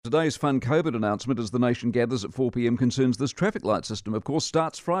today's fun COVID announcement as the nation gathers at 4 p.m. concerns this traffic light system. Of course,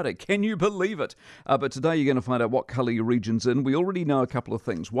 starts Friday. Can you believe it? But today you're going to find out what colour your region's in. We already know a couple of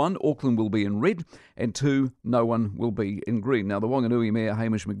things. One, Auckland will be in red, and two, no one will be in green. Now, the Wanganui Mayor,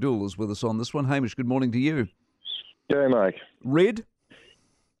 Hamish McDouall, is with us on this one. Hamish, good morning to you. G'day, Mike. Red?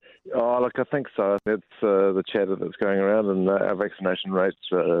 Oh, look, I think so. That's the chatter that's going around, and our vaccination rates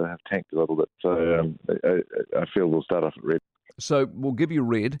have tanked a little bit. So I feel we'll start off at red. So we'll give you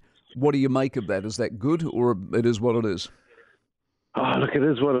red. What do you make of that? Is that good, or it is what it is? Oh, look, it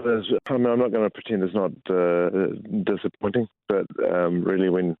is what it is. I mean, I'm not going to pretend it's not disappointing, but really,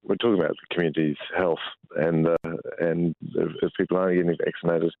 when we're talking about the community's health, and if people aren't getting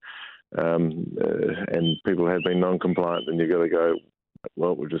vaccinated, and people have been non-compliant, then you've got to go,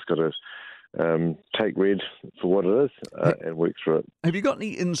 well, we've just got to take red for what it is and work through it. Have you got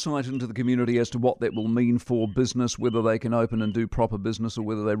any insight into the community as to what that will mean for business, whether they can open and do proper business or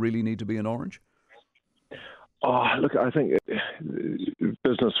whether they really need to be in orange? Oh, look, I think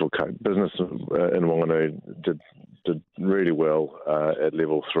business will cope. Business in Wanganui did really well at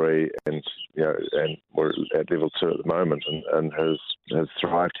level 3, and we're at level 2 at the moment, and has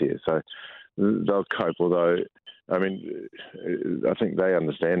thrived here. So they'll cope. Although, I mean, I think they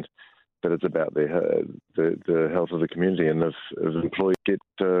understand that it's about the health of the community, and if employees get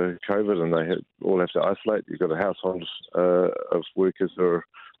COVID and they all have to isolate, you've got a household of workers who are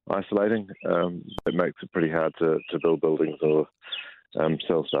isolating. It makes it pretty hard to build buildings or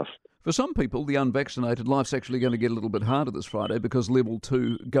sell stuff. For some people, the unvaccinated, life's actually going to get a little bit harder this Friday because level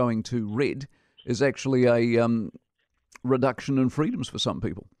 2 going to red is actually a reduction in freedoms for some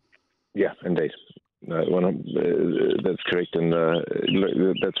people. Yeah, indeed. No, that's correct, and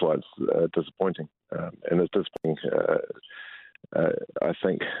that's why it's disappointing. And it's disappointing. I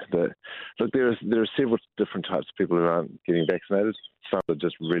think that, look, there are several different types of people who aren't getting vaccinated. Some are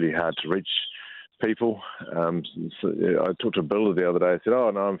just really hard to reach people. So I talked to a builder the other day. I said, "Oh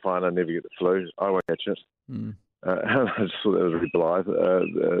no, I'm fine. I never get the flu. I won't catch it." And I just thought that was really blithe.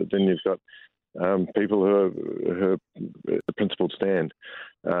 Then you've got people who are the principled stand,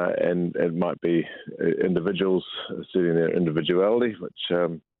 and it might be individuals suiting their individuality, which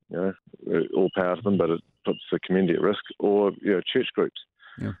all power to them, but it puts the community at risk, or church groups.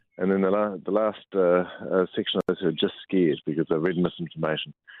 Yeah. And then the last section of those who are just scared because they've read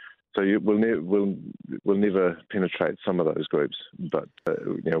misinformation. So we'll never penetrate some of those groups, but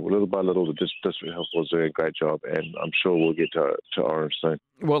little by little, the District Health was doing a great job, and I'm sure we'll get to orange soon.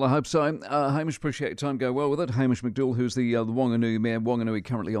 Well, I hope so. Hamish, appreciate your time. Go well with it. Hamish McDouall, who's the Wanganui Mayor. Wanganui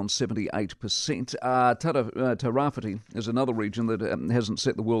currently on 78%. Tairāwhiti is another region that hasn't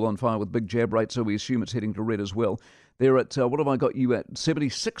set the world on fire with big jab rates, so we assume it's heading to red as well. They're at, what have I got you at?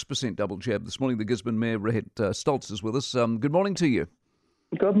 76% double jab. This morning, the Gisborne Mayor, Rehet Stoltz, is with us. Good morning to you.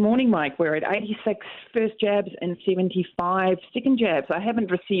 Good morning, Mike. We're at 86 first jabs and 75 second jabs. I haven't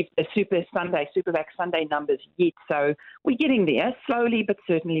received the Supervax Sunday numbers yet, so we're getting there. Slowly, but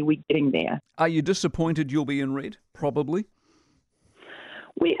certainly we're getting there. Are you disappointed you'll be in red? Probably.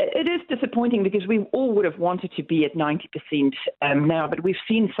 It is disappointing because we all would have wanted to be at 90% now, but we've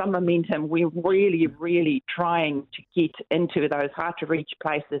seen some momentum. We're really, really trying to get into those hard-to-reach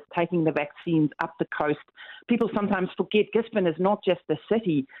places, taking the vaccines up the coast. People sometimes forget Gisborne is not just a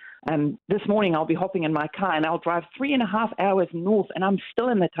city. This morning I'll be hopping in my car and I'll drive 3.5 hours north and I'm still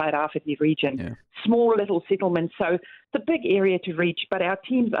in the Tairāwhiti region. Yeah. Small little settlements, so it's a big area to reach, but our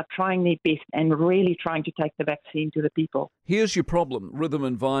teams are trying their best and really trying to take the vaccine to the people. Here's your problem. Rhythm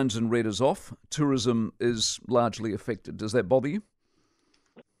and Vines and Red is off. Tourism is largely affected. Does that bother you?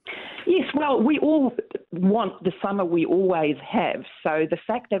 Yes, well, we all want the summer we always have. So the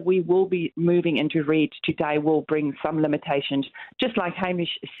fact that we will be moving into red today will bring some limitations, just like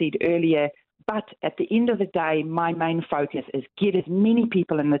Hamish said earlier. But at the end of the day, my main focus is get as many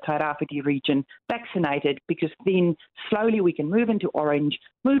people in the Tairāwhiti region vaccinated, because then slowly we can move into orange,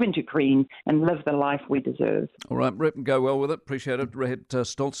 move into green, and live the life we deserve. All right, Rep, go well with it. Appreciate it. Rehet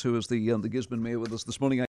Stoltz, who is the Gisborne Mayor, with us this morning.